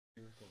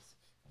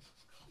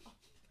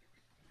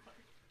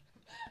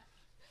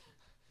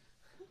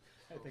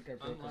I think I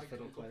broke a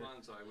fiddle player. Unlike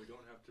Uncle Bonsai, we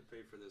don't have to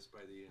pay for this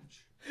by the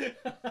inch.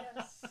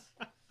 Yes.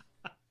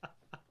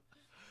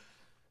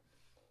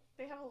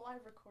 They have a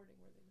live recording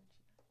where they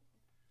mention that.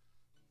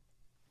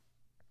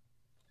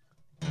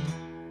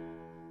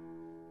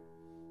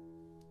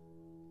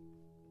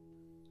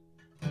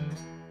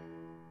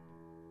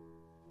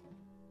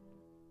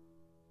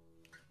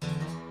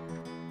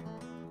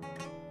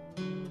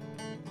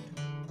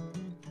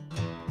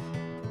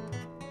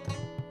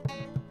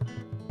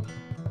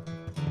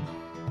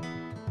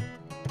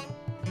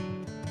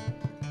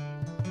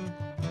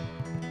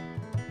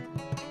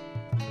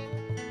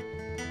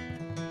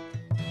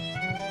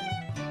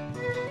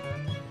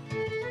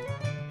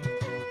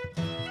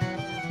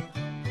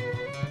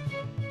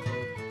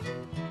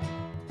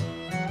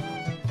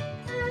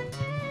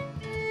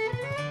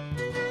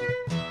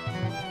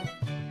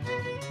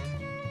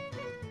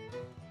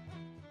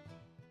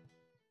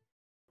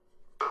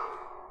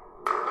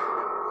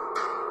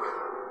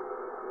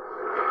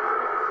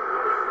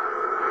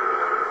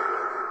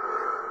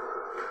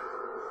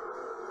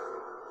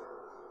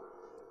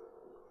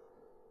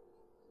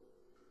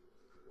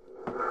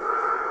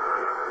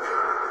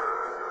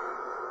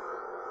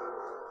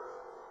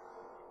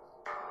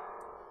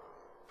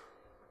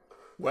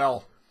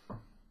 Well,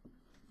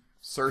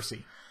 Circe,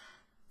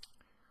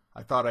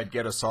 I thought I'd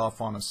get us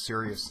off on a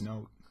serious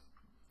note.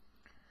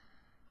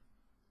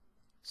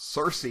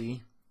 Circe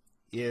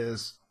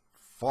is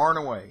far and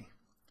away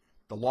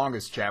the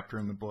longest chapter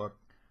in the book.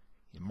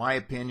 In my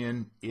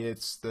opinion,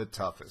 it's the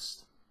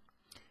toughest.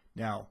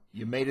 Now,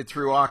 you made it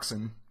through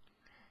Oxen,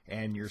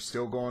 and you're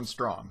still going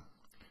strong.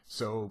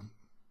 So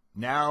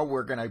now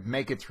we're going to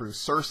make it through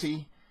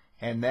Circe,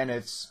 and then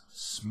it's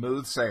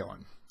smooth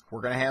sailing. We're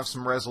going to have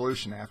some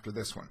resolution after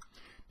this one.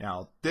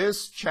 Now,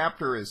 this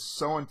chapter is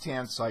so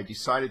intense, I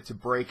decided to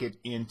break it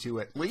into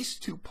at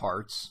least 2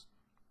 parts,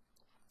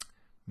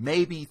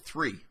 maybe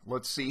 3.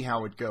 Let's see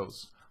how it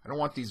goes. I don't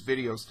want these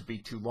videos to be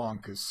too long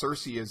because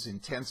Circe is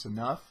intense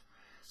enough.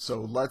 So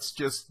let's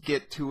just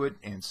get to it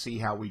and see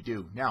how we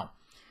do. Now,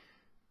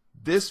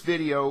 this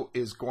video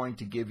is going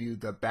to give you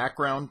the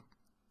background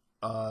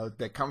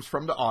that comes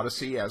from the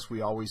Odyssey, as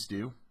we always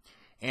do.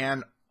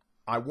 And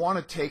I want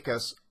to take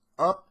us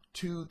up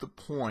to the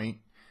point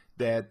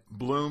that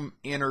Bloom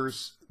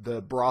enters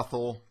the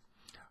brothel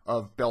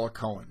of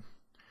Bellicoen.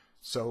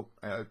 So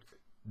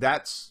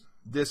that's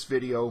this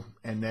video,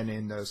 and then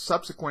in the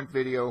subsequent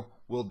video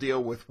we'll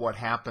deal with what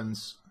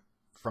happens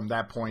from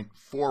that point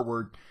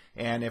forward,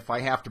 and if I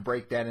have to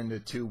break that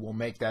into 2, we'll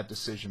make that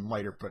decision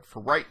later. But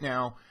for right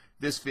now,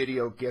 this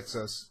video gets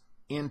us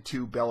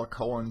into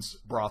Bellicoen's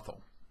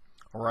brothel.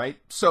 Alright,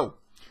 so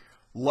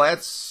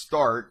let's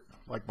start,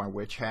 like my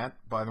witch hat,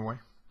 by the way.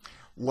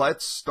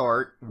 Let's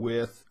start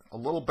with a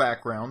little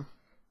background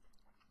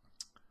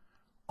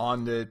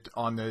on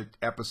the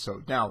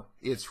episode. Now,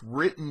 it's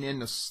written in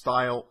the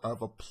style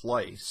of a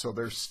play, so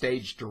there's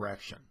stage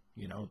direction.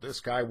 You know,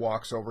 this guy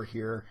walks over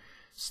here,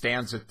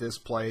 stands at this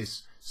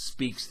place,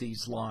 speaks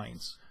these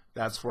lines.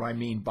 That's what I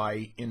mean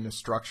by in the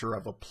structure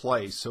of a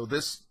play. So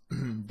this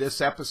this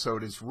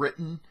episode is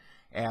written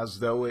as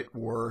though it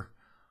were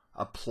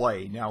a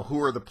play. Now, who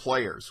are the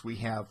players? We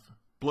have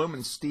Bloom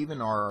and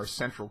Stephen are our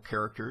central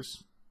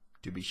characters,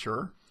 to be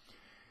sure.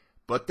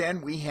 But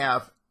then we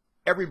have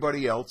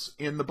everybody else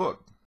in the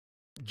book.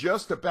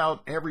 Just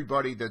about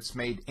everybody that's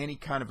made any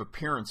kind of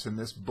appearance in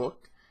this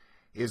book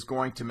is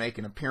going to make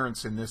an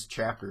appearance in this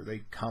chapter. They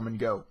come and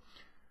go.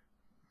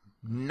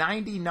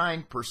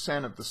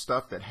 99% of the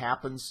stuff that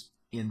happens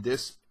in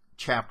this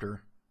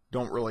chapter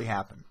don't really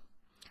happen.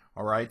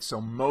 All right, so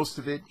most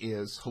of it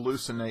is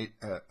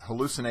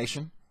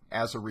hallucination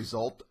as a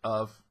result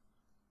of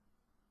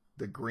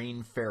the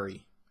green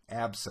fairy,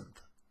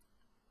 Absinthe.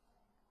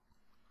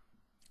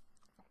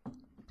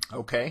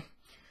 Okay,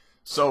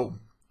 so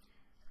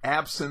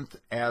Absinthe,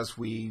 as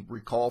we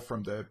recall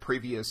from the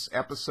previous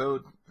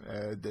episode,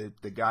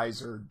 the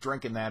guys are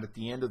drinking that at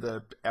the end of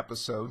the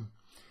episode,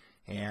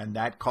 and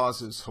that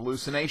causes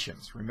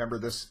hallucinations. Remember,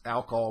 this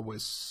alcohol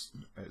was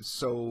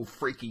so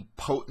freaky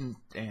potent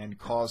and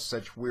caused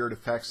such weird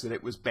effects that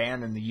it was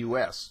banned in the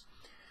U.S.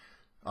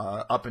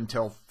 Up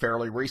until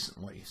fairly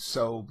recently.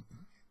 So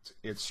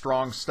it's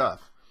strong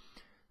stuff.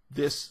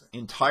 This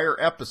entire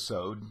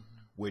episode,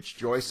 which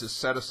Joyce has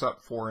set us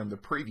up for in the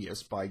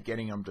previous by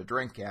getting them to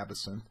drink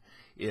absinthe,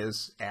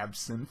 is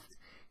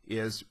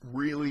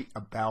really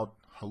about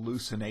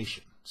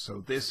hallucination.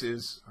 So this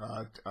is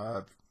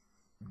a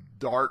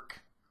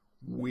dark,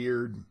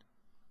 weird,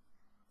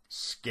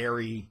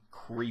 scary,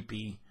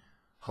 creepy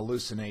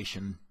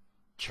hallucination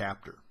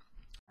chapter.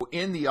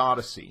 In the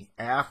Odyssey,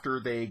 after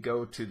they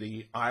go to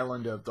the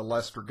island of the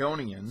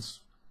Laestrygonians,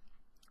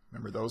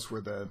 remember those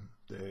were the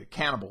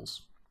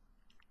cannibals,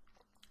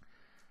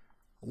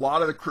 a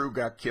lot of the crew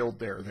got killed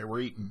there. They were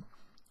eaten.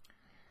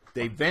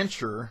 They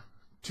venture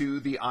to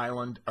the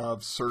island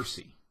of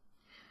Circe.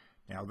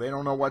 Now, they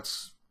don't know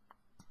what's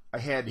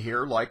ahead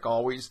here. Like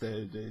always,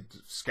 the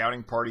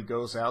scouting party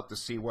goes out to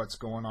see what's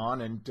going on,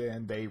 and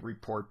they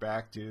report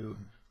back to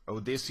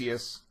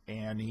Odysseus,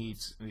 and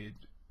he's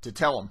to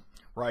tell him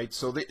right?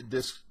 So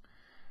this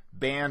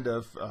band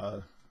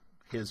of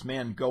his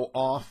men go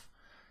off,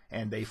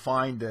 and they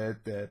find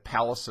the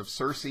palace of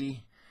Circe.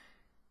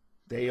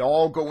 They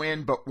all go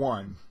in but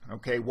one.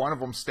 Okay, one of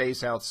them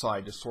stays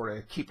outside to sort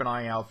of keep an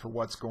eye out for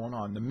what's going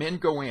on. The men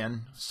go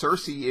in.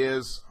 Circe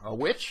is a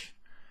witch,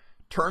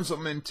 turns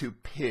them into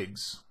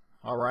pigs.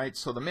 All right,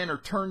 so the men are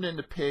turned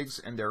into pigs,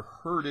 and they're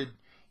herded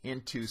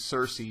into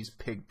Circe's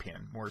pig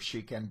pen, where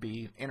she can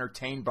be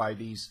entertained by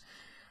these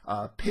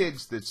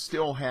pigs that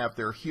still have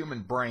their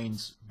human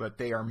brains, but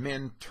they are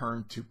men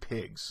turned to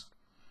pigs.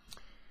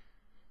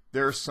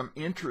 There's some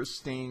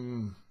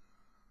interesting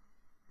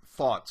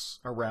thoughts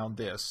around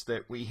this,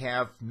 that we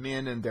have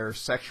men and their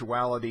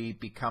sexuality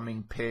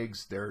becoming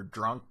pigs. They're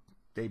drunk,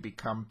 they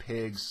become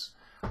pigs.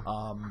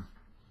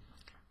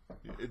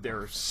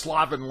 Their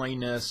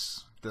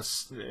slovenliness,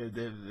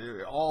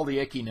 all the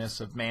ickiness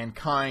of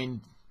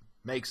mankind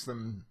makes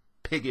them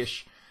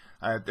piggish.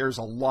 There's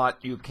a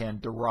lot you can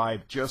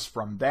derive just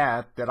from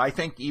that I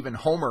think even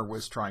Homer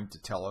was trying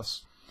to tell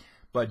us,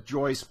 but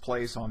Joyce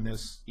plays on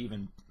this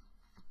even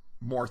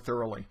more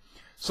thoroughly.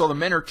 So the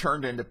men are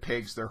turned into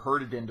pigs. They're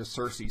herded into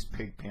Circe's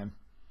pig pen.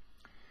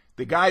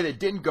 The guy that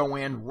didn't go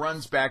in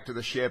runs back to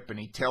the ship, and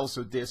he tells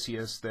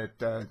Odysseus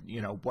that,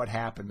 what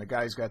happened. The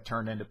guys got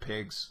turned into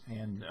pigs,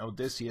 and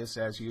Odysseus,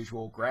 as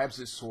usual, grabs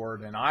his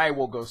sword, and I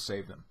will go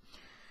save them.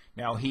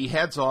 Now, he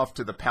heads off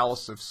to the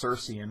palace of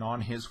Circe, and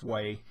on his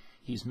way,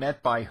 he's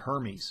met by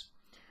Hermes.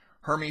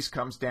 Hermes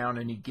comes down,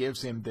 and he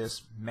gives him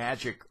this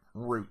magic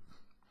root.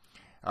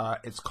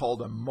 It's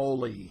called a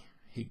moly.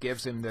 He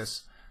gives him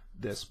this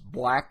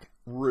black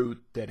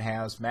root that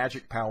has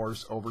magic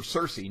powers over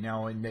Circe.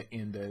 Now, in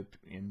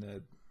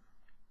the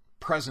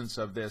presence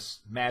of this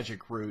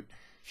magic root,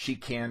 she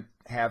can't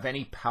have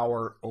any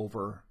power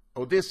over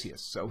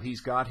Odysseus. So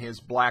he's got his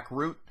black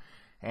root,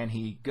 and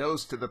he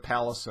goes to the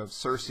palace of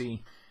Circe.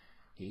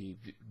 He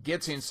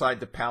gets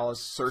inside the palace.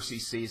 Circe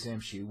sees him.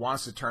 She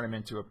wants to turn him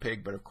into a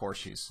pig, but of course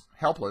she's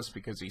helpless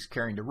because he's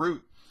carrying the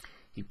root.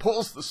 He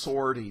pulls the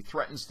sword. He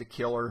threatens to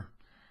kill her.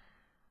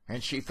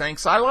 And she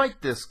thinks, I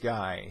like this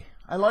guy.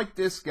 I like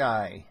this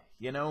guy.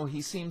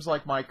 He seems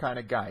like my kind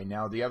of guy.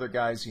 Now, the other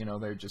guys,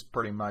 they're just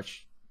pretty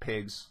much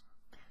pigs.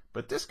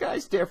 But this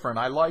guy's different.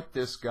 I like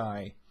this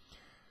guy.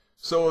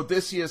 So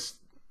Odysseus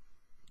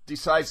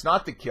decides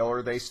not to kill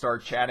her. They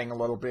start chatting a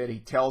little bit. He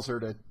tells her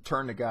to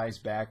turn the guys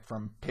back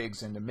from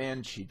pigs into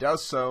men. She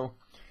does so.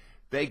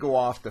 They go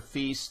off to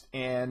feast,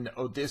 and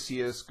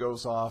Odysseus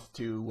goes off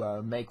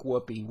to make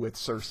whoopee with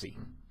Circe.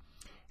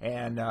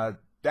 And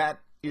that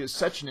is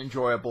such an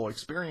enjoyable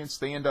experience.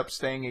 They end up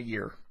staying a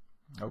year.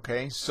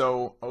 Okay,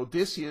 so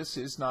Odysseus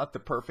is not the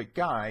perfect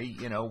guy.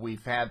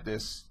 We've had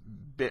this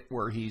bit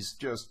where he's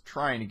just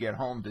trying to get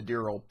home to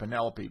dear old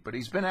Penelope, but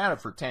he's been at it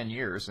for 10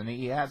 years, and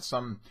he had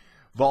some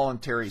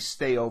voluntary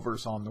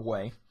stayovers on the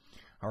way.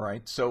 All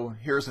right, so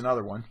here's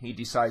another one. He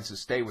decides to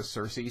stay with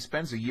Circe. He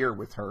spends a year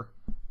with her,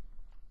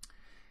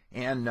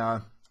 and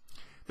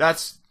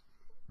that's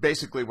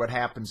basically what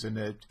happens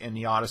in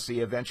the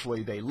Odyssey.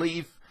 Eventually, they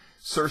leave.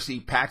 Circe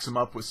packs him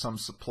up with some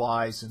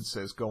supplies and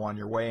says, "Go on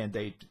your way," and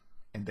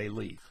they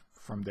leave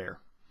from there.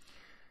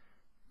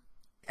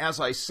 As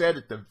I said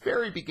at the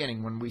very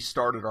beginning when we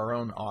started our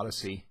own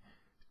Odyssey,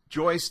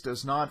 Joyce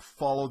does not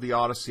follow the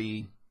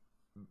Odyssey.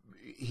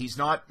 He's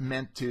not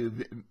meant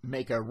to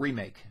make a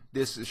remake.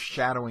 This is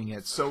shadowing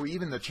it. So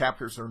even the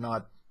chapters are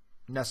not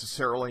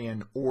necessarily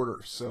in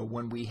order. So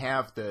when we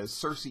have the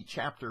Circe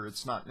chapter,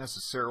 it's not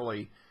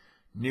necessarily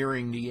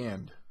nearing the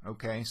end.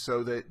 Okay,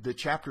 so the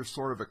chapters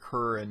sort of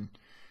occur in,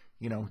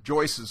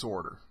 Joyce's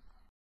order.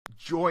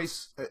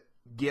 Joyce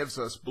gives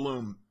us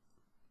Bloom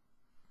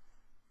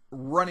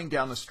running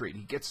down the street.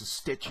 He gets a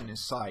stitch in his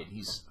side.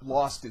 He's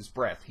lost his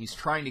breath. He's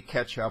trying to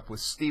catch up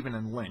with Stephen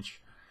and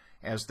Lynch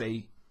as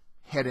they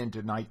head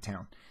into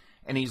Nighttown,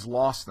 and he's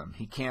lost them.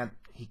 He can't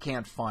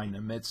find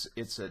them.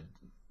 It's a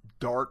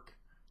dark,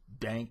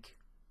 dank,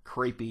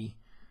 creepy,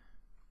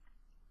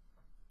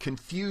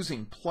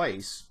 confusing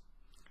place,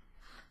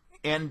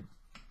 and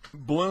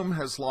Bloom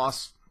has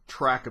lost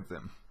track of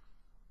them.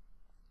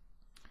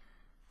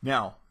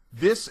 Now,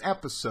 this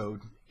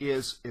episode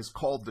is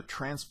called the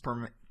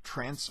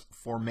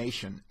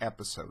transformation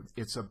episode.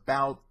 It's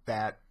about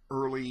that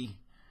early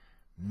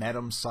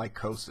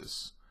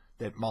metempsychosis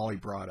that Molly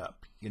brought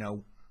up.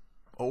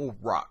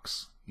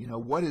 Rocks.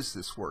 What is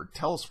this word?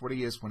 Tell us what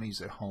he is when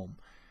he's at home.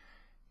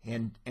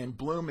 And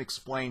Bloom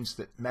explains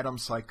that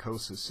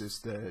metempsychosis is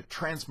the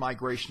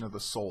transmigration of the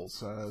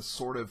souls,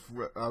 sort of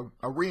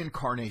a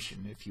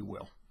reincarnation, if you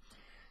will.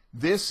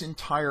 This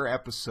entire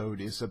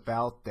episode is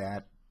about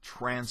that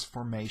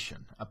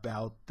transformation,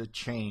 about the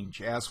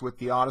change. As with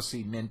the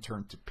Odyssey, men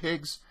turn to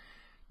pigs.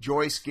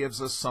 Joyce gives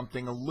us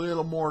something a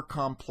little more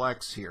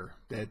complex here,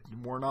 that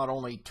we're not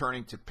only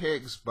turning to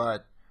pigs,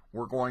 but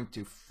we're going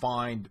to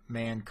find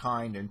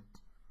mankind and,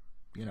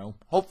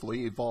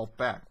 hopefully evolve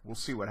back. We'll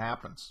see what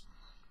happens.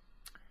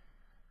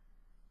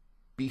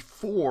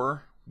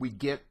 Before we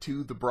get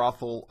to the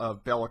brothel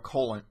of Bella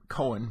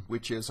Cohen,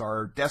 which is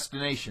our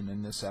destination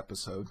in this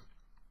episode,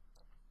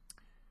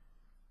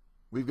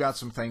 we've got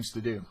some things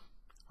to do.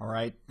 All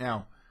right,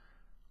 now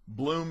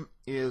Bloom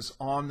is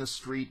on the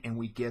street, and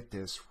we get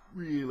this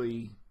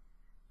really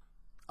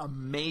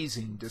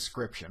amazing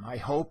description. I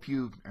hope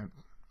you,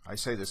 I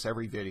say this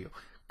every video,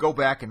 go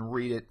back and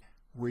read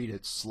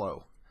it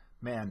slow.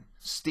 Man,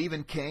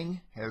 Stephen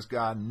King has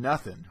got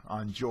nothing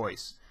on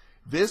Joyce.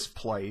 This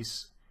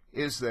place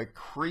is the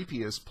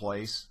creepiest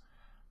place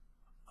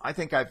I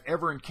think I've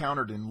ever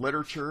encountered in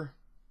literature,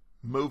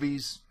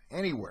 movies,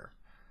 anywhere.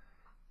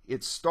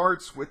 It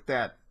starts with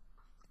that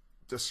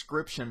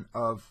description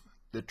of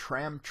the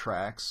tram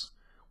tracks,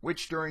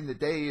 which during the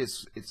day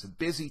it's a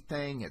busy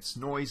thing, it's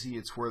noisy,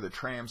 it's where the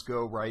trams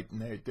go, right?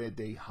 And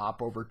they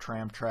hop over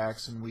tram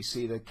tracks, and we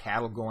see the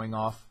cattle going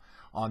off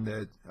on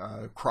the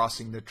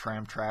crossing the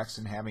tram tracks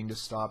and having to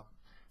stop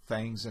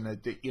things, and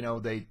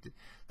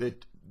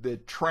the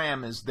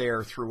tram is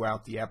there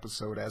throughout the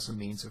episode as a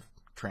means of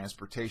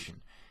transportation.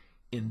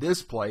 In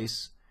this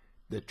place,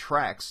 the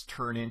tracks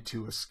turn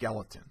into a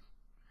skeleton,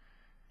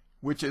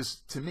 which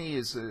is, to me,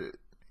 it's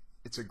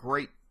a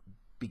great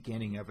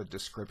beginning of a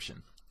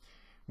description.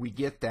 We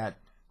get that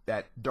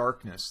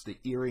darkness, the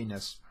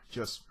eeriness,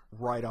 just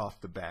right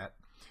off the bat,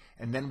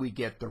 and then we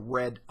get the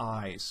red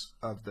eyes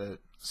of the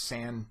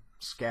sand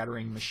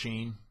scattering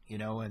machine,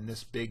 and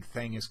this big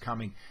thing is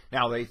coming.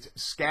 Now they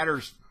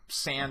scatter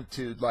sand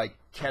to like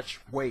catch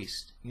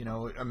waste.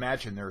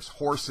 Imagine there's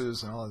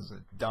horses and all this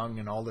dung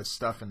and all this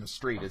stuff in the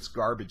street. It's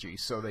garbagey,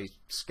 so they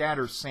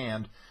scatter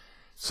sand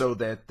so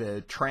that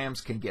the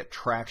trams can get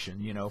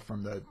traction,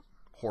 from the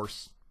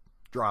horse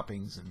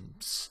droppings and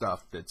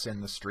stuff that's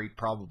in the street,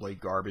 probably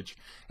garbage,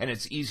 and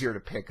it's easier to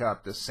pick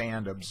up. The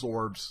sand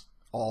absorbs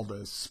all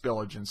the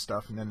spillage and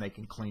stuff, and then they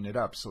can clean it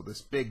up. So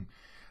this big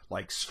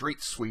like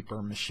street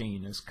sweeper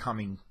machine is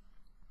coming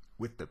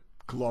with the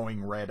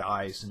glowing red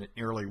eyes, and it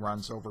nearly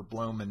runs over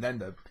Bloom, and then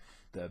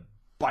the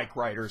bike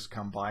riders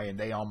come by and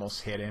they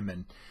almost hit him,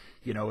 and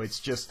it's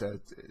just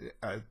a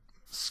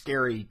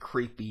scary,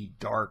 creepy,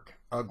 dark,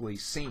 ugly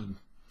scene.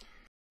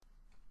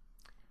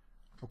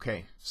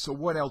 Okay, so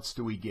what else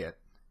do we get?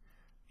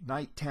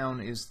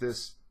 Nighttown is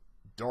this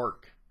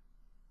dark,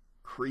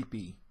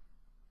 creepy,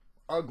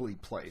 ugly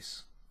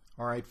place.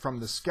 All right, from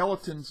the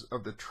skeletons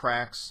of the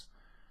tracks,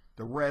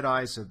 the red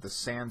eyes of the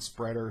sand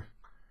spreader,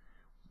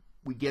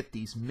 we get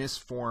these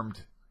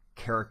misformed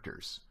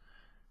characters.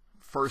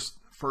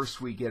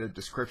 First we get a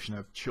description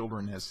of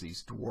children as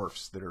these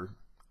dwarfs that are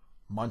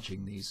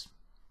munching these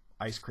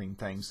ice cream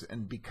things,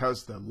 and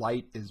because the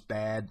light is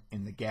bad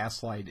in the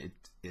gaslight,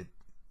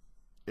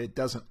 it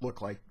doesn't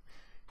look like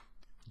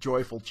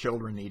joyful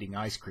children eating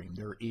ice cream.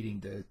 They're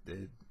eating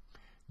the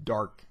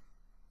dark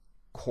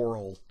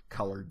coral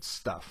colored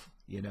stuff,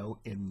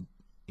 in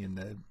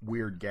the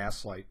weird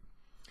gaslight.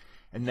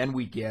 And then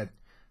we get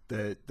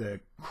the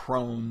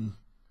crone,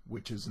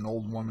 which is an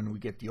old woman. We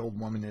get the old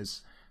woman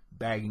is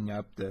bagging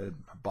up the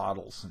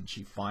bottles, and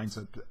she finds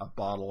a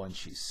bottle and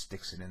she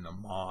sticks it in the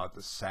maw of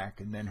the sack,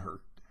 and then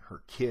her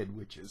kid,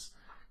 which is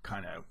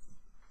kind of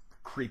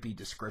creepy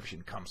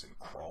description, comes and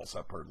crawls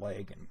up her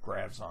leg and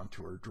grabs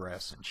onto her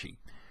dress, and she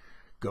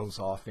goes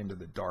off into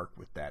the dark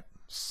with that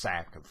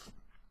sack of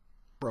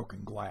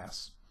broken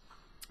glass.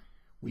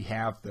 We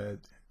have the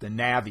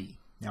navvy.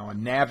 Now, a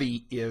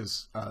navvy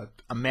is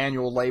a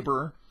manual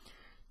laborer,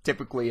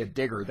 typically a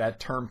digger. That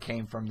term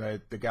came from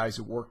the guys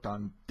who worked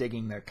on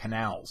digging the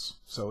canals.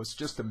 So it's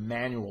just a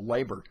manual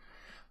labor.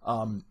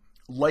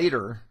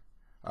 Later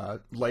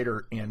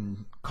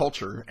in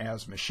culture,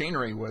 as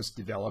machinery was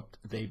developed,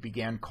 they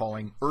began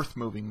calling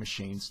earth-moving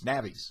machines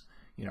navvies.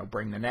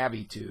 Bring the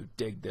navvy to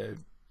dig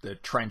the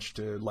trench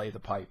to lay the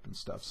pipe and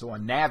stuff. So a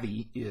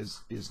navvy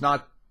is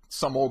not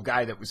some old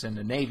guy that was in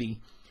the Navy,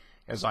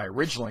 as I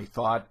originally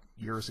thought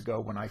years ago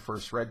when I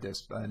first read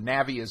this. But a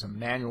navvy is a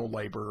manual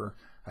laborer,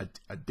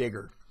 a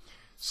digger.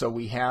 So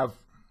we have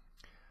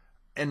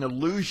an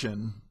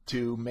allusion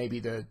to maybe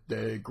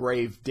the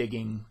grave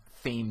digging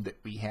theme that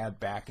we had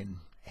back in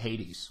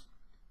Hades.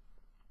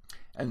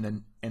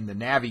 And the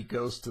navvy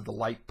goes to the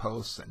light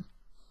posts and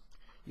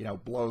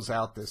blows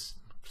out this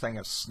thing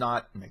of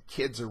snot, and the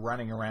kids are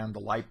running around the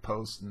light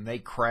posts, and they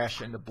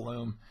crash into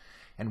Bloom,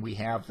 and we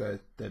have the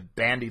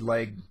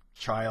bandy-legged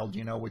child,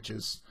 which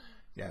is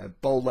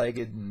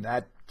bow-legged, and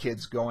that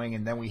kid's going,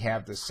 and then we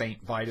have the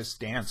St. Vitus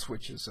dance,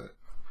 which is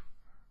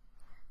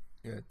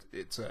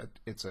it's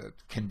a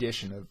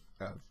condition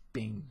of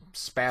being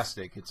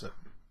spastic. It's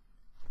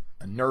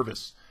a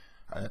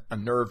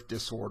nerve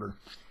disorder,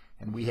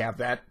 and we have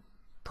that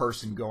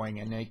person going,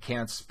 and they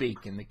can't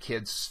speak, and the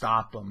kids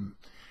stop them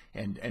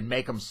and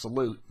make them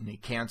salute, and he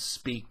can't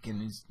speak,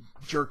 and he's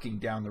jerking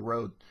down the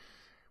road.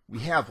 We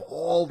have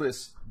all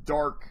this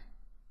dark,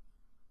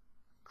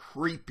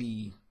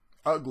 creepy,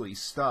 ugly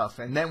stuff,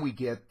 and then we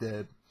get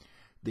the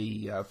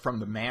from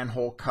the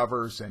manhole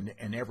covers and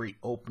every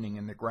opening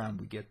in the ground,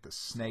 we get the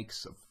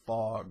snakes of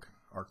fog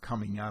are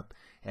coming up,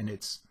 and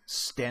it's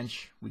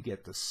stench. We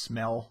get the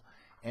smell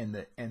and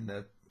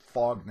the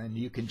fog, and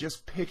you can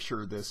just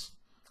picture this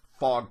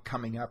fog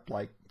coming up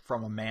like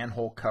from a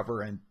manhole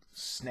cover and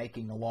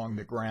snaking along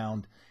the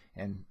ground,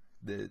 and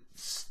the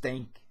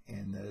stink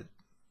and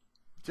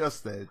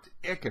just the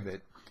ick of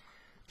it.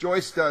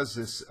 Joyce does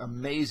this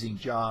amazing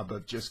job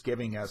of just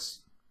giving us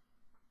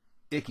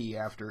icky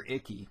after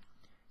icky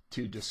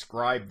to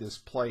describe this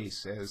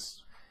place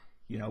as,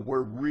 you know,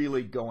 we're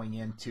really going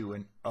into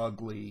an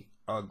ugly,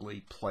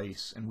 ugly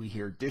place, and we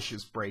hear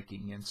dishes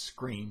breaking and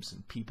screams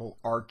and people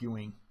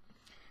arguing,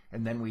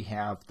 and then we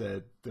have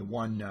the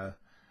one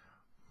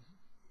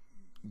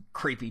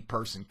creepy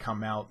person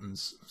come out and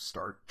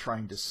start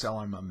trying to sell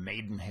him a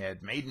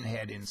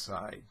maidenhead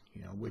inside,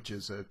 you know, which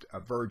is a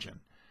virgin.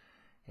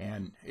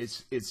 And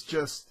it's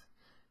just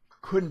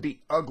couldn't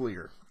be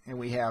uglier. And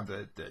we have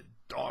the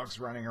dogs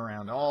running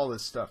around, all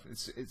this stuff.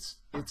 It's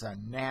a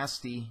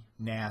nasty,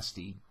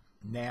 nasty,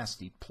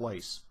 nasty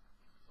place.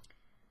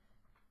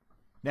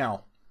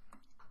 Now,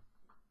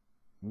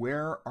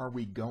 where are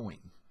we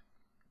going?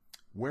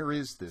 Where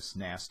is this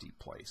nasty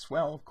place?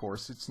 Well, of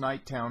course, it's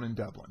Nighttown in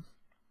Dublin.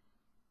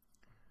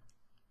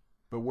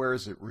 But where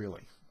is it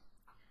really?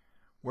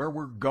 Where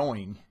we're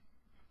going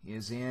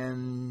is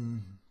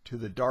into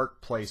the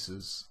dark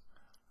places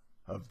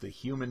of the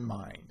human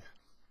mind.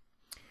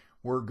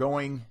 We're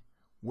going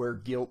where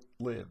guilt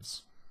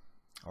lives.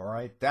 All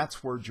right?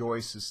 That's where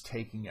Joyce is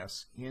taking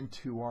us,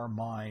 into our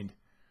mind,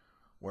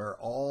 where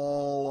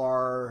all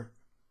our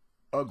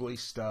ugly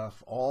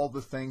stuff, all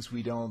the things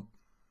we don't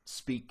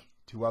speak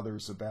to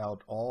others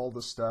about, all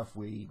the stuff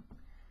we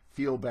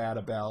feel bad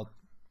about,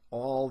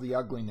 all the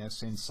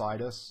ugliness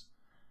inside us,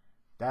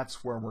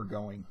 that's where we're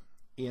going,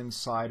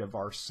 inside of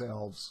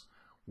ourselves,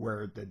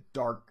 where the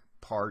dark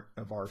part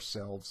of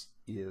ourselves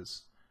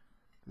is.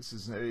 This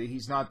is,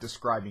 he's not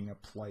describing a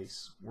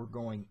place. We're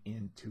going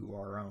into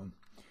our own.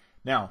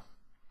 Now,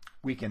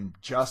 we can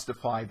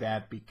justify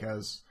that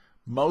because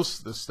most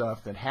of the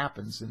stuff that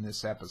happens in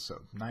this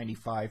episode,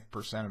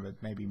 95% of it,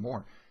 maybe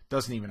more,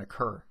 doesn't even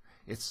occur.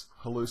 It's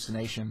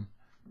hallucination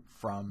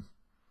from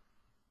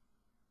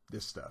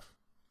this stuff,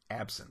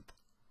 absinthe.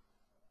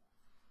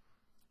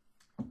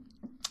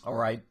 All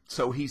right,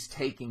 so he's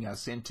taking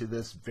us into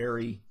this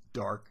very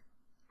dark,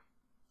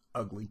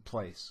 ugly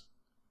place.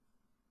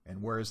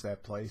 And where is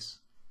that place?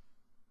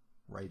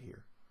 Right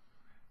here.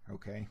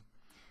 Okay?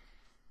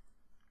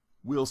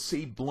 We'll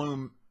see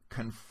Bloom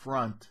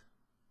confront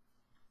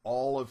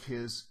all of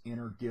his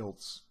inner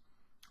guilts,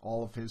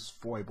 all of his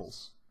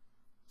foibles,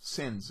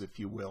 sins, if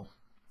you will.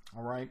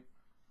 All right?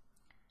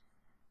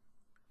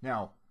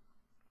 Now,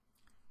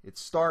 it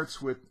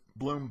starts with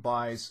Bloom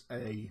buys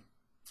a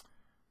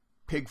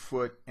pig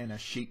foot and a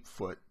sheep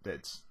foot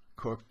that's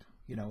cooked.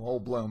 You know,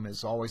 old Bloom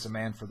is always a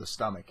man for the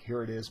stomach.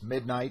 Here it is,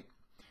 midnight,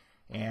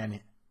 and,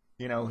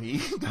 you know, he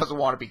doesn't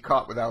want to be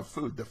caught without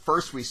food. The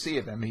first we see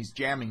of him, he's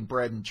jamming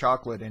bread and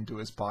chocolate into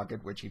his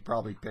pocket, which he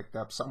probably picked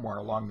up somewhere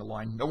along the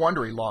line. No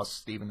wonder he lost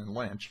Stephen and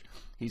Lynch.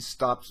 He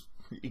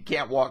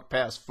can't walk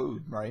past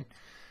food, right?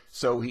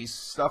 So he's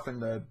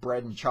stuffing the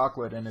bread and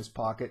chocolate in his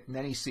pocket, and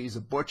then he sees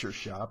a butcher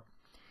shop,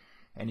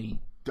 and he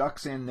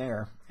ducks in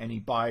there, and he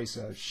buys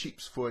a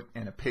sheep's foot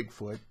and a pig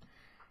foot,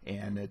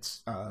 and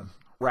it's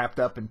wrapped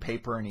up in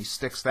paper, and he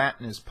sticks that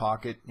in his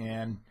pocket,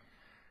 and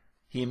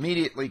he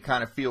immediately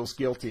kind of feels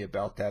guilty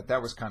about that.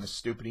 That was kind of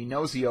stupid. He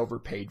knows he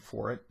overpaid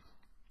for it,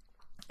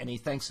 and he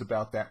thinks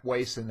about that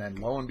waste, and then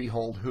lo and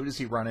behold, who does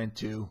he run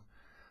into?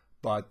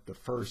 But the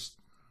first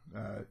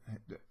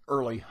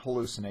early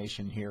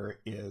hallucination here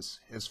is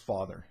his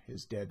father,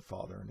 his dead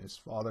father, and his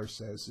father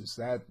says,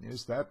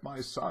 is that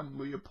my son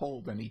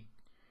Leopold? And he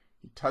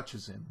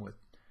touches him with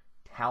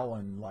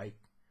talon-like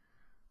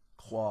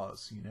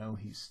claws. You know,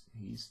 he's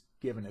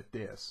given it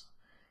this,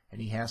 and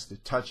he has to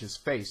touch his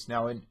face.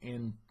 Now,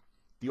 in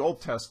the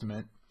Old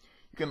Testament,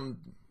 you can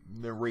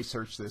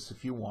research this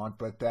if you want,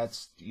 but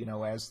that's, you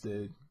know, as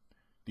the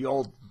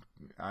old,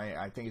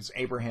 I think it's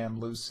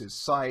Abraham loses his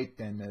sight,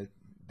 and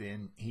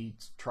then he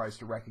tries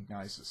to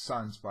recognize his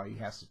sons by he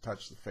has to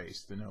touch the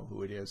face to know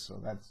who it is.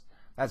 So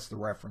that's the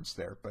reference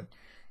there.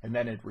 And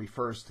then it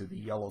refers to the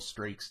yellow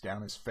streaks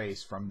down his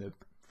face from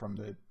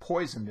the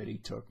poison that he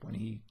took when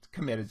he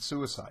committed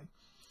suicide.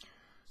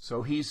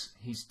 So he's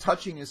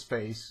touching his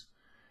face,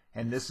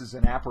 and this is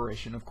an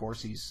apparition. Of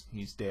course,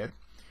 he's dead,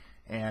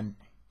 and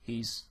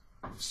he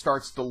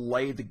starts to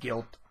lay the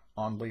guilt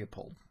on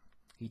Leopold.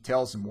 He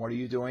tells him, "What are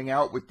you doing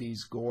out with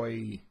these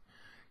goy?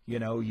 You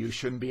know, you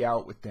shouldn't be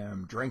out with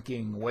them.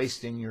 Drinking,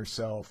 wasting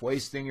yourself,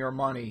 wasting your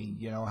money.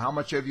 You know, how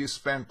much have you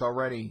spent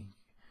already?"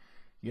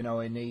 You know,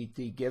 and he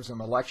gives him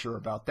a lecture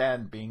about that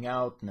and being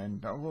out, and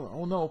then,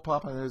 oh no,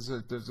 Papa,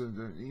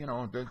 you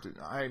know,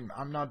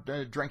 I'm not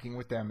drinking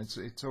with them.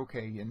 It's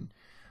okay. And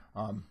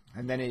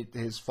then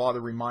his father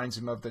reminds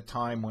him of the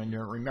time when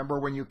remember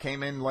when you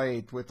came in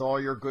late with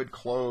all your good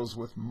clothes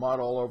with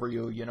mud all over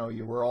you. You know,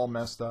 you were all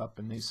messed up.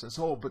 And he says,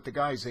 "Oh, but the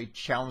guys, they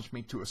challenged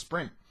me to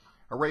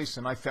a race,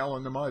 and I fell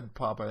in the mud,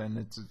 Papa." And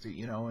it's,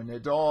 you know, and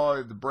it's all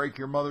to break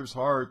your mother's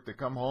heart to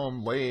come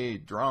home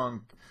late,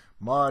 drunk,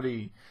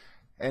 muddy.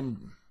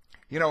 And,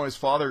 you know, his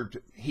father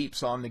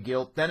heaps on the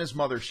guilt. Then his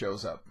mother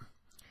shows up.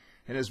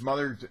 And his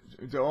mother,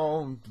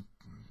 oh,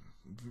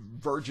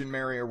 Virgin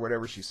Mary or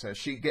whatever she says,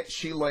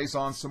 she lays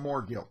on some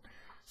more guilt.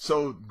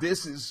 So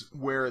this is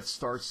where it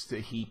starts to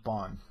heap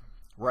on,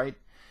 right?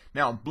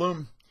 Now,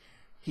 Bloom,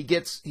 he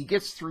gets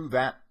through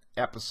that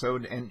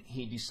episode, and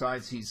he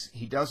decides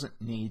he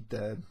doesn't need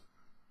the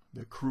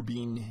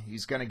crubine.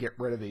 He's going to get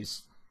rid of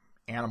these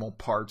animal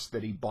parts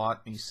that he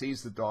bought, and he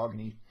sees the dog,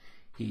 and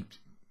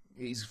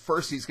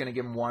he's going to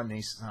give him one, and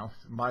he says, oh,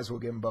 might as well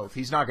give him both.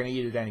 He's not going to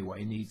eat it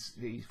anyway, and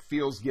he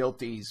feels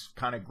guilty. He's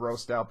kind of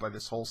grossed out by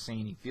this whole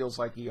scene. He feels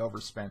like he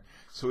overspent,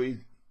 so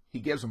he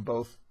gives them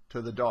both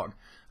to the dog.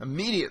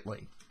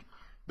 Immediately,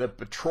 the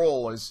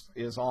patrol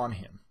is on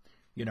him,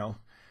 you know,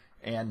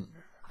 and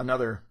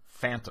another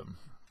phantom,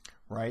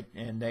 right?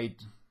 And they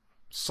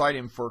cite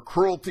him for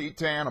cruelty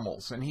to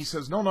animals, and he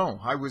says, no,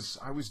 I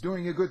was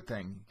doing a good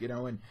thing, you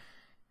know. And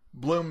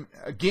Bloom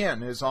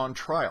again is on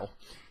trial.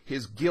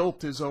 His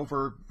guilt is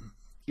over,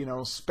 you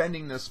know,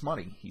 spending this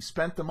money. He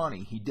spent the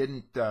money. He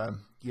didn't,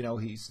 you know,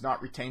 he's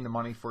not retained the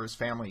money for his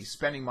family. He's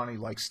spending money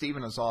like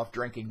Stephen is off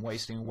drinking,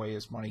 wasting away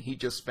his money. He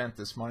just spent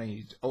this money.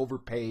 He's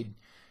overpaid,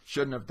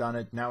 shouldn't have done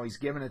it. Now he's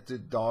giving it to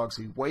dogs.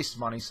 He wastes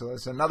money, so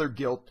there's another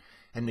guilt,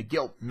 and the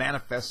guilt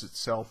manifests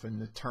itself in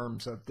the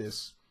terms of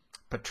this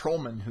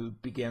patrolman who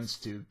begins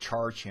to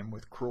charge him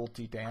with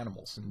cruelty to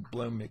animals, and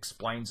Bloom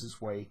explains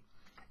his way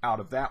out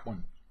of that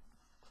one.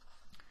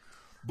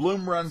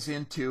 Bloom runs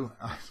into,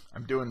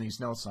 I'm doing these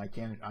notes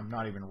and I'm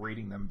not even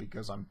reading them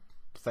because I'm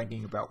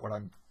thinking about what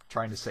I'm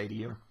trying to say to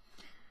you.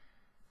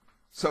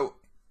 So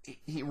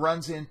he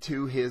runs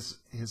into his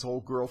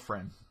old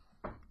girlfriend,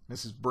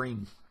 Mrs.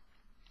 Breen,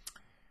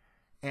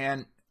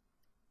 and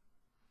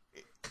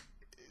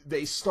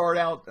they start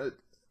out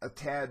a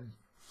tad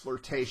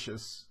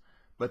flirtatious,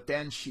 but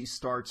then she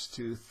starts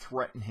to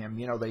threaten him.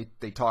 You know, they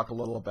talk a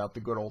little about the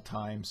good old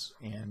times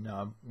and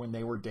when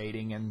they were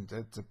dating and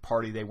at the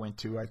party they went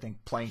to, I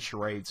think playing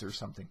charades or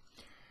something.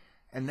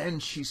 And then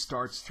she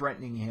starts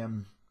threatening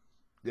him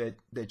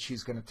that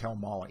she's going to tell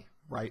Molly,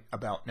 right,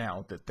 about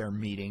now that they're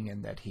meeting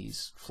and that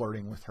he's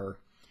flirting with her.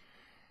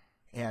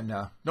 And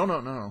no.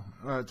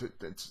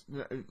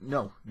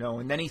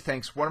 And then he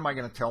thinks, what am I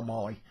going to tell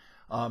Molly?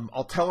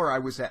 I'll tell her I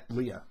was at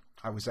Leah.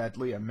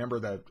 Remember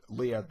that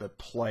Leah, the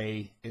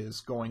play,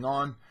 is going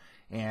on,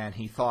 and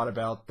he thought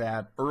about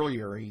that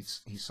earlier. He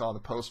saw the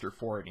poster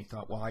for it, and he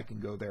thought, well, I can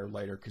go there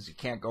later because he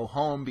can't go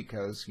home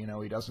because, you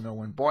know, he doesn't know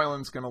when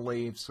Boylan's going to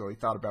leave, so he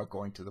thought about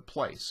going to the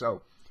play.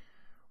 So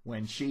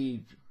when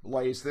she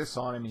lays this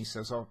on him, he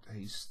says, oh,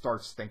 he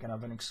starts thinking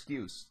of an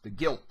excuse. The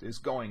guilt is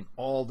going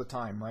all the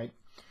time, right?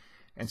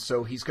 And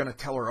so he's going to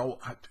tell her, oh,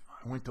 I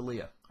went to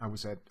Leah.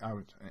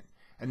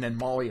 And then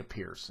Molly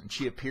appears, and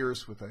she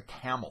appears with a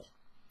camel.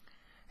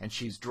 And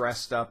she's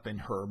dressed up in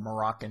her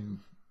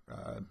Moroccan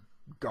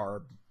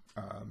garb,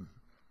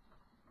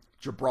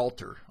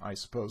 Gibraltar. I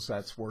suppose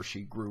that's where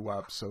she grew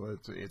up. So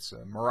it's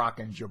a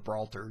Moroccan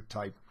Gibraltar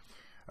type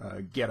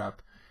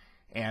getup,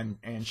 and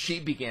she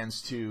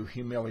begins to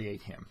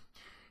humiliate him,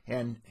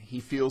 and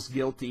he feels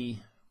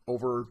guilty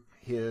over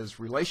his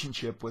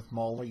relationship with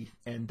Molly,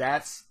 and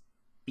that's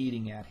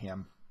eating at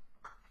him,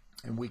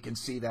 and we can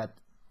see that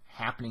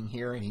happening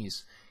here. And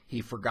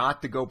he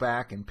forgot to go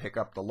back and pick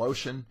up the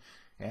lotion.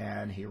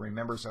 And he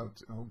remembers,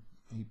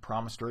 he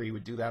promised her he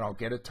would do that. I'll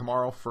get it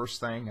tomorrow,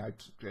 first thing.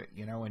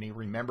 And he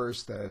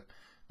remembers the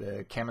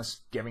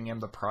chemist giving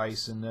him the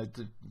price and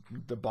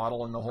the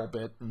bottle and the whole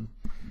bit. And,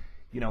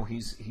 you know,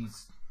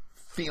 he's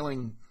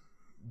feeling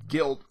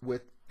guilt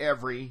with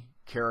every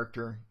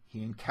character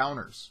he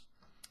encounters,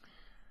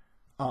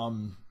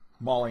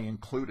 Molly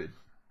included.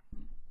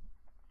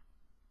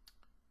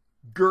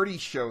 Gertie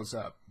shows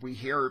up. We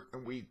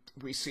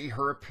see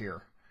her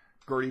appear.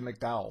 Gertie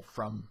McDowell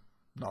from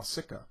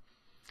Nausicaa,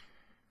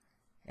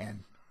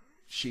 and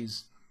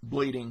she's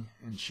bleeding,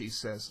 and she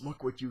says,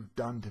 look what you've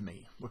done to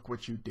me, look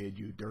what you did,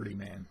 you dirty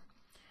man.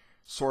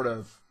 Sort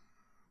of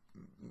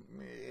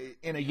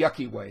in a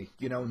yucky way,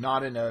 you know,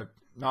 not in a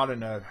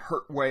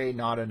hurt way,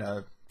 not in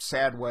a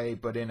sad way,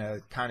 but in a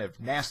kind of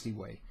nasty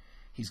way.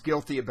 He's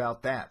guilty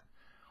about that.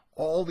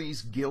 All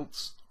these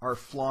guilts are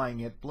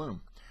flying at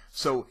Bloom.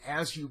 So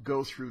as you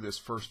go through this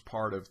first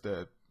part of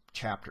the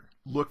chapter,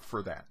 look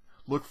for that.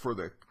 Look for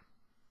the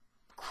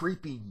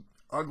creepy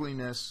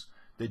ugliness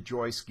that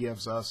Joyce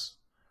gives us,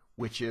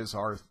 which is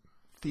our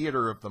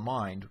theater of the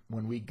mind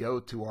when we go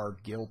to our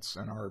guilts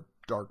and our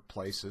dark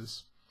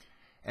places.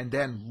 And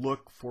then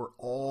look for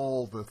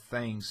all the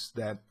things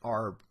that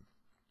are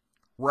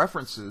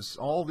references,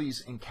 all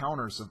these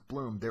encounters of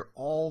Bloom. They're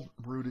all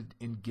rooted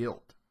in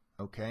guilt,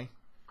 okay?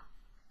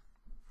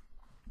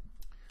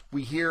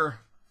 We hear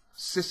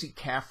Sissy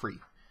Caffrey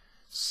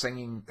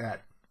singing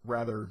that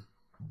rather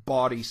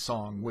bawdy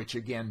song, which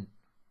again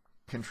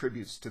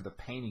contributes to the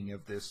painting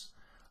of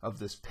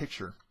this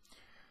picture.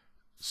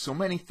 So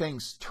many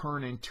things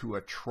turn into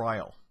a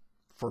trial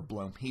for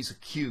Bloom. He's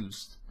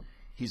accused.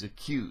 You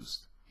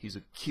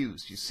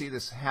see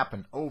this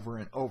happen over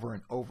and over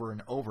and over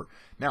and over.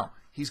 Now,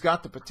 he's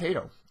got the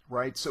potato,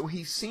 right? So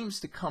he seems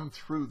to come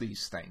through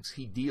these things.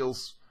 He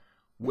deals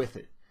with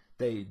it.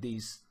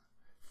 These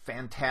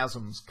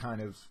phantasms kind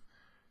of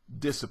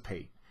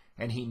dissipate,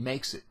 and he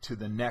makes it to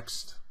the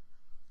next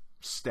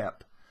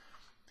step,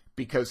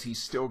 because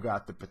he's still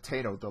got the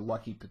potato, the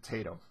lucky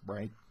potato,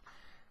 right?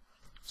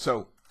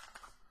 So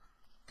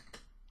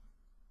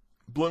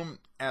Bloom,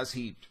 as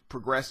he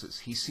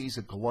progresses, he sees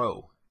a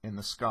glow in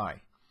the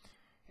sky,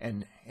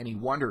 and he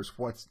wonders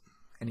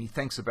and he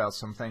thinks about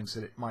some things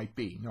that it might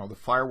be. No, the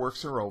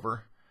fireworks are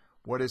over.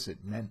 What is it?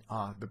 And then,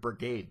 the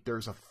brigade,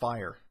 there's a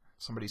fire.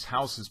 Somebody's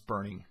house is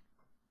burning.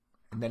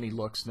 And then he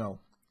looks, no,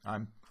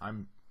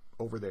 I'm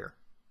over there.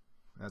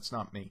 That's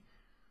not me.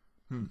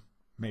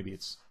 Maybe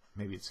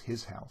it's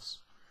his house.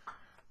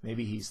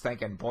 Maybe he's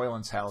thinking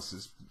Boylan's house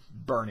is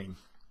burning,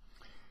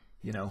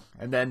 you know.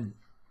 And then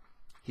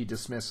he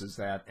dismisses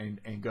that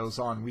and goes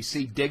on. We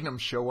see Dignam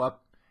show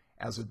up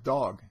as a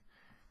dog,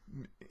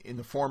 in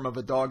the form of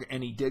a dog,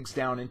 and he digs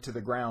down into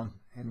the ground,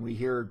 and we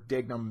hear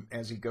Dignam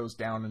as he goes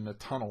down in the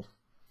tunnel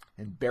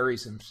and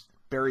buries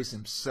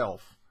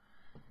himself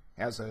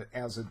as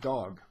a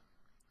dog.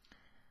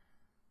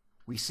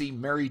 We see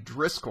Mary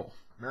Driscoll.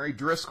 Mary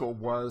Driscoll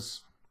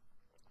was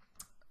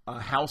a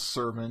house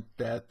servant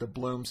that the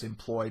Blooms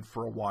employed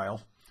for a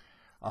while,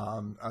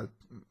 a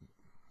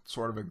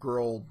sort of a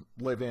girl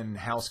live-in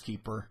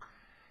housekeeper,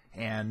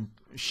 and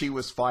she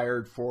was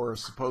fired for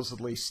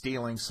supposedly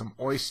stealing some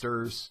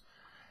oysters,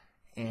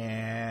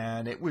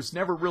 and it was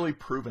never really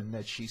proven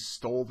that she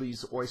stole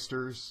these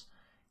oysters,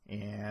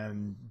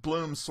 and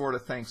Bloom sort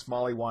of thinks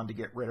Molly wanted to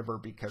get rid of her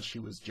because she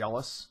was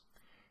jealous,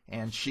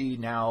 and she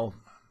now,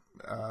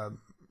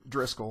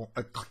 Driscoll,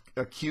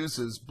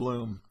 accuses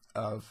Bloom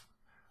of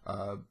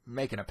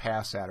making a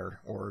pass at her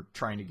or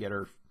trying to get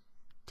her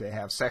to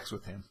have sex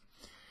with him.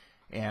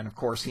 And of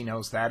course he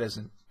knows that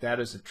isn't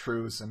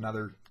true. It's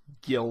another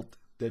guilt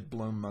that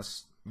Bloom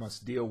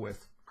must deal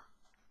with.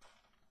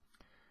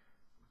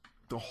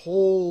 The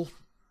whole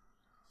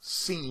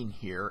scene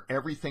here,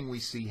 everything we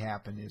see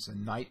happen, is a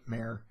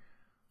nightmare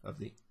of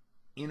the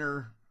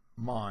inner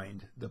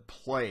mind, the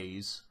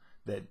plays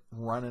that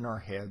run in our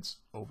heads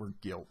over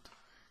guilt.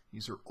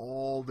 These are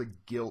all the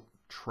guilt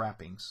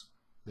trappings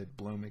that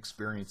Bloom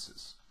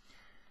experiences.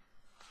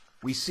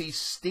 We see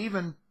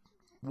Stephen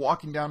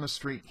walking down the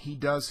street. He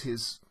does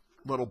his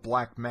little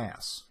black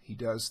mass. He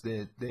does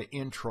the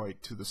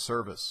introit to the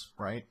service,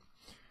 right?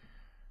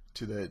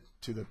 To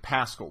the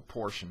Paschal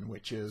portion,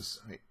 which is,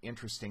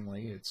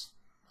 interestingly,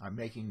 I'm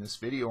making this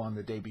video on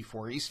the day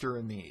before Easter,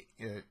 and the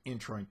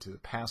introit to the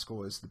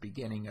Paschal is the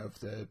beginning of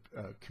the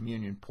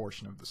communion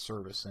portion of the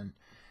service,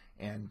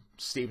 and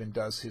Stephen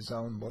does his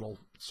own little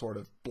sort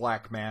of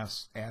black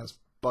mass, as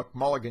Buck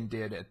Mulligan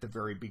did at the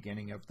very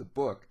beginning of the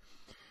book.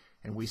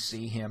 And we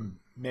see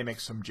him mimic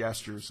some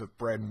gestures of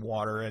bread and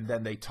water, and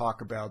then they talk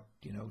about,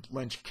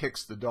 Lynch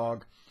kicks the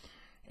dog,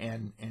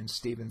 and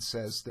Stephen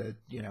says that,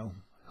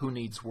 who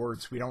needs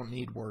words? We don't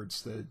need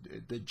words.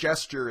 The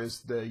gesture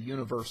is the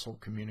universal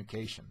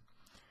communication.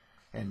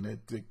 And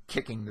the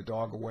kicking the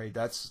dog away,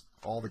 that's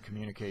all the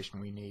communication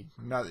we need.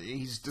 Now,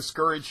 he's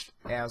discouraged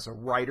as a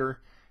writer,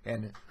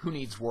 and who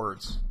needs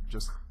words?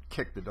 Just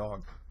kick the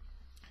dog.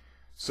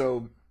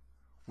 So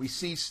we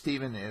see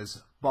Stephen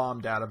is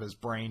bombed out of his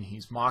brain.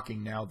 He's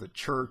mocking now the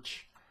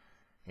church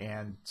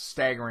and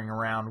staggering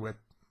around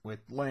with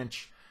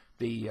Lynch.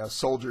 The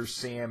soldiers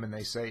see him, and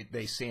they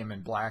see him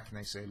in black, and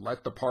they say,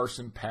 "Let the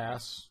parson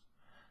pass."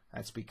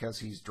 That's because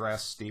he's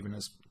dressed. Stephen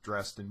is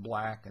dressed in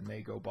black, and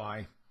they go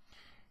by,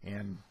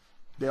 and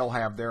they'll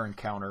have their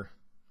encounter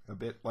a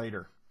bit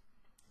later.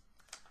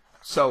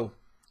 So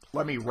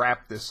let me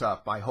wrap this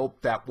up. I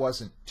hope that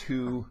wasn't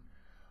too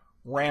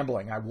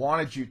rambling. I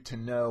wanted you to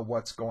know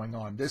what's going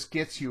on. This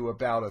gets you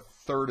about a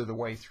third of the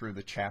way through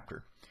the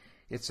chapter.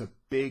 It's a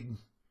big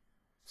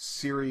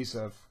series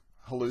of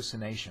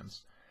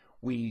hallucinations.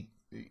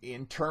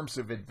 In terms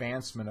of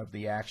advancement of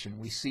the action,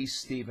 we see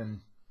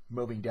Stephen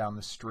moving down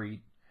the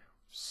street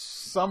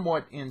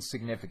somewhat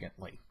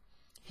insignificantly.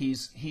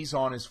 He's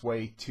on his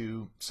way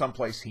to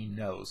someplace he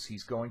knows.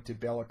 He's going to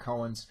Bella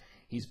Cohen's.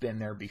 He's been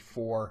there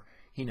before.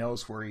 He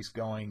knows where he's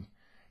going,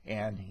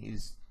 and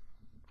he's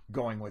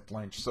going with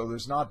Lynch. So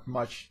there's not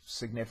much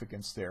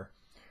significance there.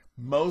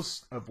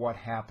 Most of what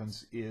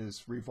happens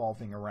is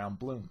revolving around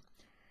Bloom.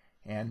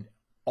 And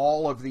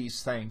all of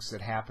these things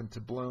that happen to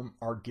Bloom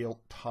are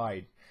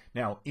guilt-tied.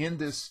 Now, in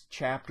this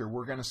chapter,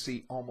 we're going to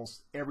see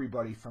almost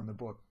everybody from the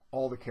book,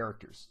 all the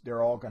characters.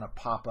 They're all going to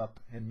pop up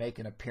and make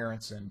an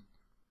appearance and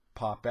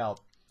pop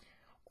out,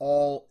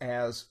 all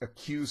as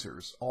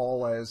accusers,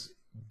 all as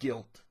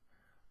guilt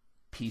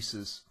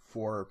pieces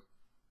for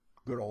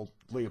good old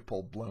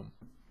Leopold Bloom.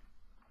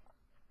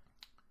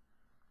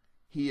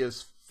 He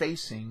is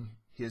facing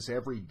his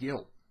every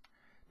guilt.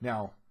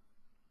 Now,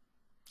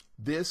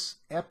 this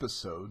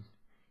episode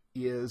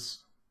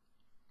is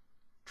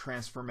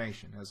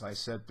transformation, as I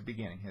said at the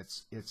beginning.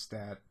 It's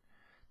that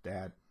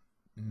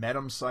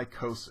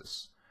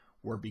metempsychosis.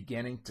 We're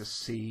beginning to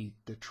see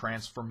the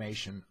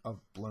transformation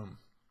of Bloom.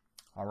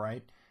 All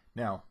right.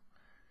 Now,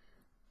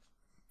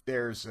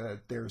 there's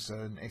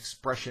an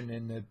expression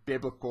in the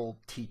biblical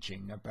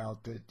teaching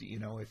about that.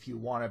 If you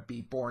want to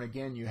be born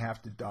again, you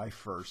have to die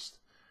first.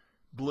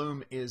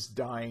 Bloom is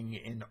dying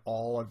in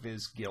all of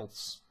his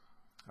guilts.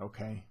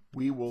 Okay,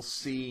 we will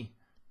see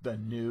the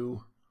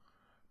new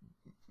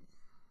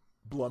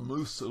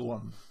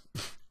Blamusalem.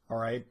 All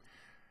right?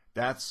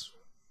 That's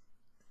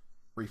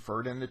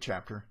referred in the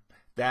chapter.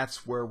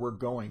 That's where we're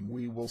going.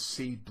 We will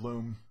see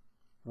Bloom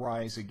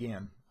rise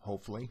again,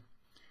 hopefully.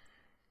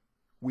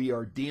 We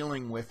are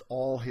dealing with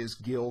all his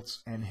guilts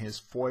and his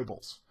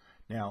foibles.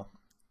 Now,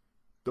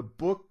 the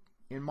book,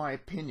 in my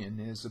opinion,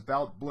 is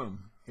about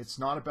Bloom. It's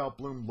not about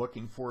Bloom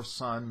looking for a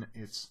son.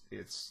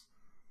 It's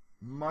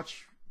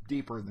much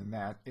deeper than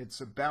that.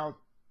 It's about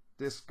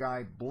this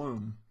guy,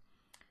 Bloom,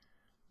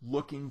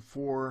 looking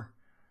for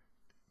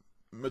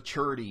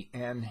maturity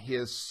and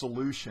his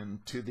solution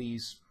to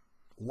these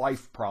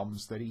life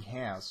problems that he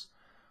has.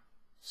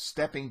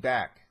 Stepping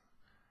back,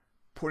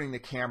 putting the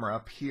camera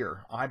up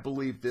here. I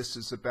believe this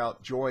is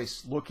about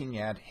Joyce looking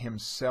at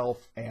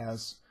himself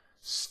as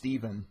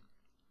Stephen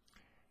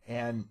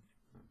and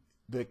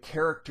the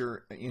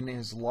character in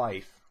his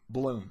life,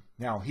 Bloom.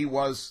 Now,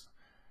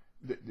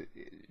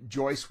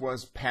 Joyce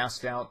was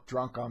passed out,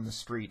 drunk on the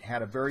street,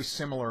 had a very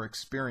similar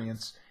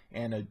experience,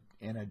 and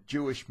a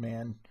Jewish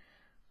man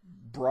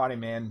brought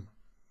him in,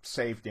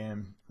 saved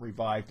him,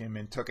 revived him,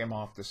 and took him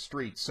off the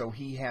street. So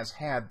he has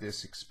had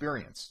this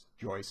experience,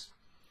 Joyce.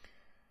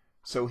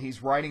 So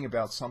he's writing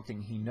about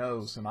something he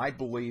knows, and I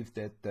believe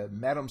that the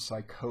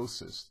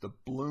metempsychosis, the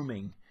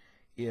blooming,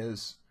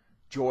 is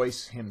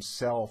Joyce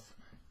himself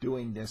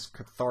doing this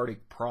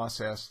cathartic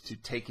process to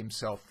take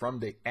himself from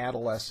the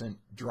adolescent,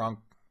 drunk,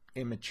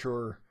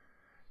 immature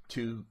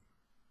to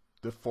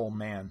the full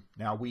man.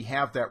 Now, we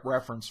have that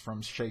reference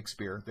from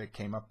Shakespeare that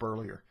came up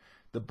earlier.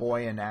 The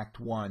boy in Act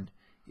 1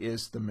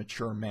 is the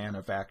mature man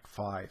of Act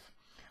 5.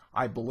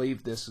 I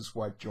believe this is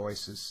what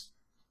Joyce is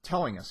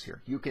telling us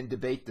here. You can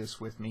debate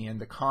this with me in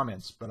the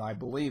comments, but I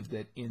believe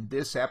that in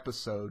this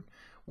episode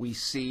we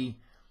see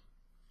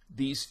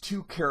these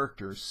two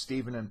characters,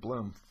 Stephen and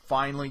Bloom,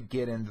 finally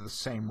get into the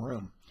same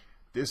room.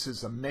 This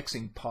is a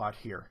mixing pot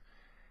here.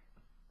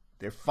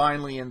 They're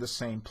finally in the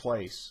same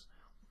place.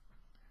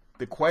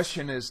 The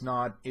question is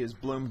not, is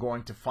Bloom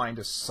going to find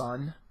a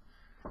son?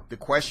 The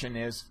question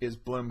is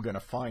Bloom going to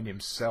find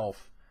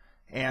himself?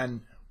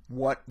 And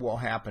what will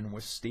happen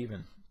with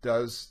Stephen?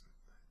 Does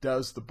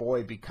the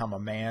boy become a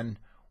man,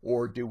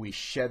 or do we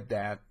shed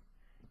that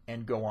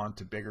and go on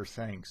to bigger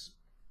things?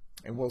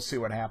 And we'll see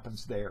what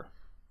happens there.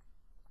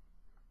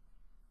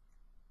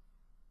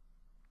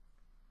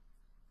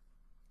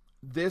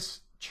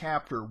 This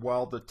chapter,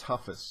 while the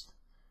toughest,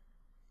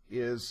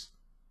 is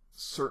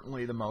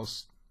certainly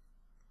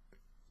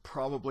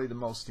probably the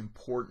most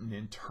important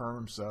in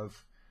terms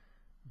of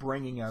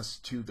bringing us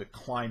to the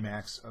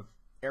climax of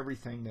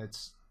everything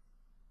that's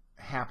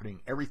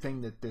happening.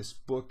 Everything that this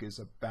book is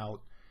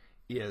about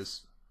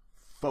is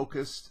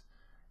focused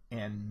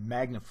and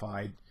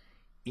magnified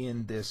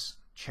in this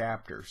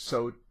chapter.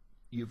 So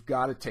you've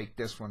got to take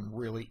this one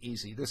really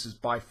easy. This is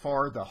by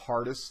far the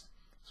hardest.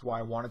 That's why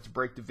I wanted to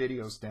break the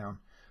videos down,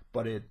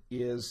 but it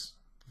is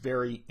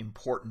very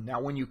important.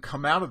 Now, when you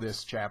come out of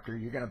this chapter,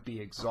 you're going to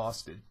be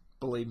exhausted.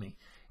 Believe me,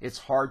 it's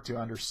hard to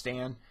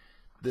understand.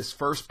 This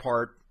first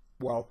part,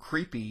 while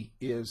creepy,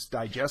 is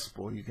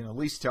digestible. You can at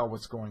least tell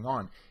what's going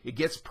on. It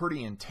gets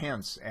pretty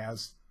intense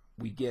as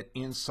we get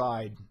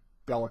inside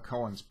Bella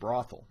Cohen's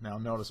brothel. Now,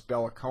 notice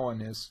Bella Cohen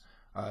is,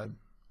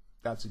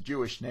 that's a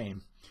Jewish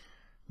name.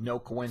 No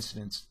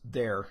coincidence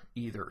there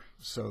either.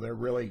 So they're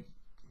really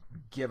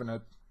giving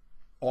it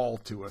all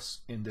to us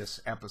in this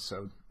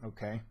episode,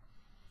 okay?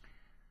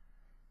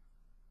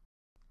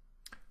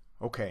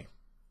 Okay,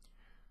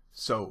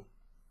 so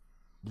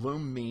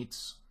Bloom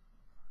meets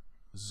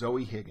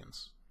Zoe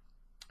Higgins.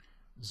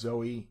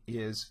 Zoe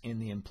is in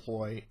the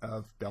employ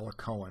of Bella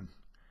Cohen.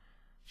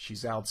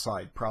 She's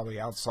outside, probably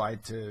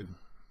outside to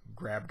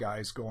grab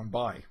guys going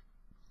by,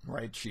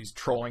 right? She's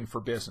trolling for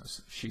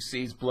business. She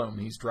sees Bloom.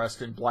 He's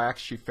dressed in black.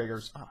 She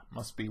figures,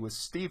 must be with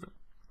Stephen.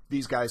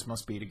 These guys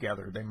must be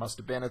together. They must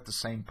have been at the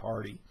same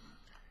party,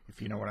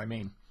 if you know what I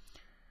mean.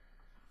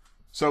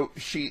 So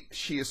she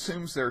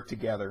assumes they're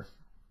together.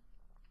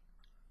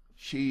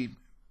 She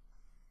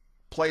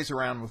plays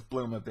around with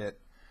Bloom a bit.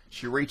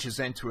 She reaches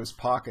into his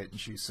pocket and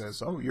she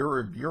says, "Oh,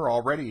 you're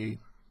already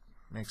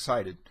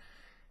excited."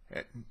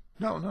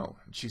 No.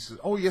 She says,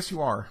 "Oh, yes,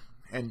 you are."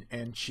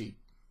 And she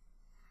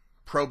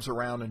probes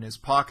around in his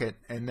pocket,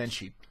 and then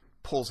she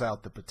pulls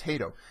out the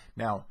potato.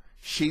 Now,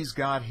 she's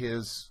got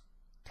his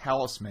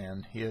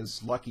talisman,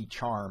 his lucky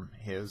charm,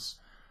 his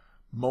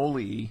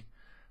Moli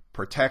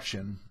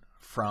protection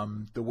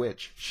from the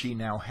witch. She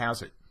now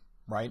has it,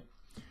 right?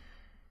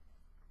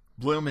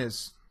 Bloom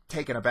is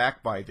taken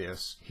aback by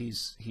this.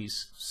 He's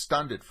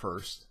stunned at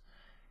first,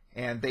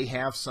 and they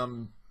have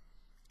some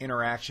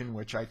interaction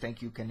which I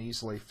think you can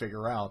easily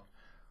figure out.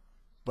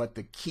 But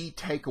the key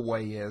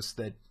takeaway is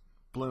that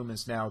Bloom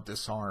is now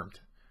disarmed.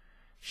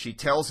 She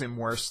tells him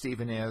where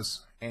Stephen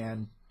is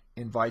and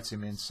invites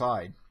him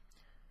inside.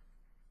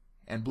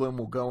 And Bloom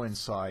will go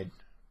inside,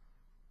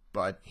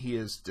 but he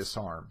is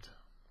disarmed.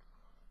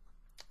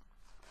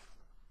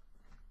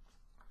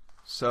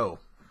 So,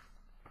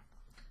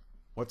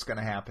 what's going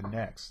to happen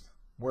next?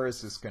 Where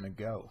is this going to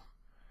go?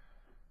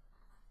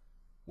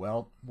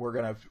 Well, we're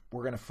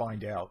gonna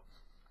find out.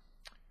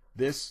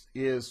 This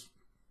is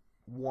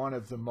one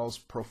of the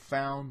most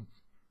profound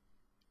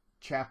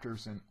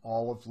chapters in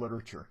all of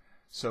literature.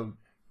 So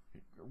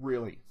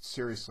really,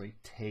 seriously,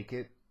 take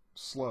it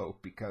slow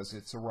because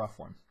it's a rough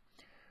one.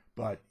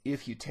 But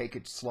if you take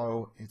it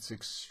slow, it's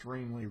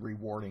extremely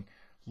rewarding.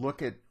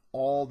 Look at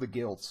all the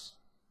guilts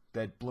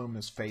that Bloom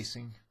is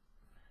facing.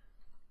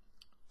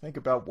 Think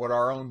about what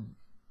our own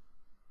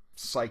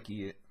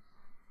psyche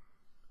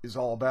is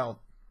all about,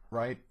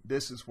 right?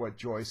 This is what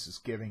Joyce is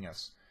giving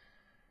us.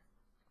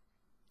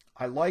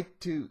 I like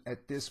to,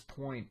 at this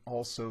point,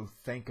 also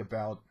think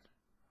about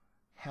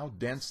how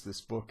dense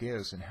this book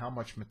is and how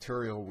much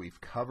material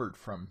we've covered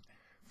from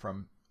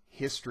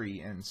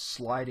history and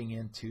sliding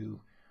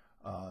into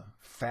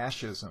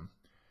fascism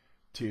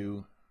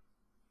to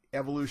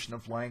evolution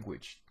of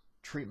language,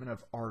 treatment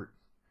of art,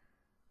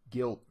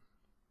 guilt,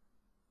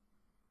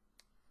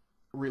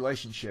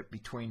 relationship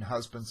between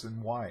husbands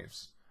and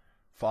wives,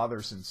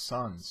 fathers and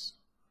sons,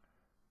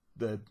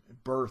 the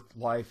birth,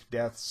 life,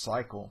 death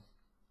cycle.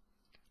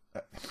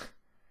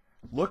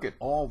 Look at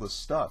all the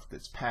stuff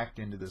that's packed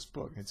into this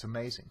book. It's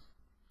amazing.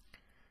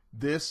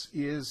 This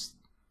is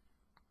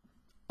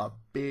a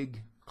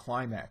big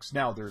climax.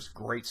 Now, there's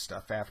great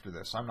stuff after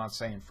this. I'm not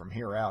saying from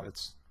here out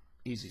it's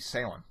easy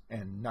sailing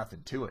and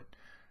nothing to it.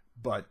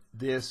 But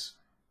this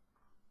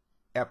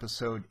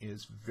episode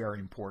is very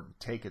important.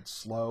 Take it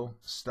slow.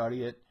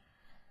 Study it.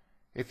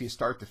 If you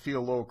start to feel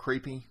a little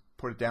creepy,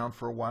 put it down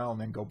for a while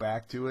and then go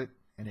back to it.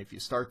 And if you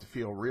start to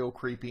feel real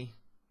creepy,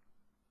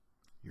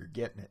 you're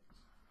getting it.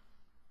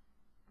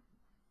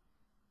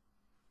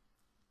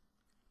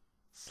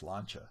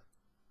 Slancha.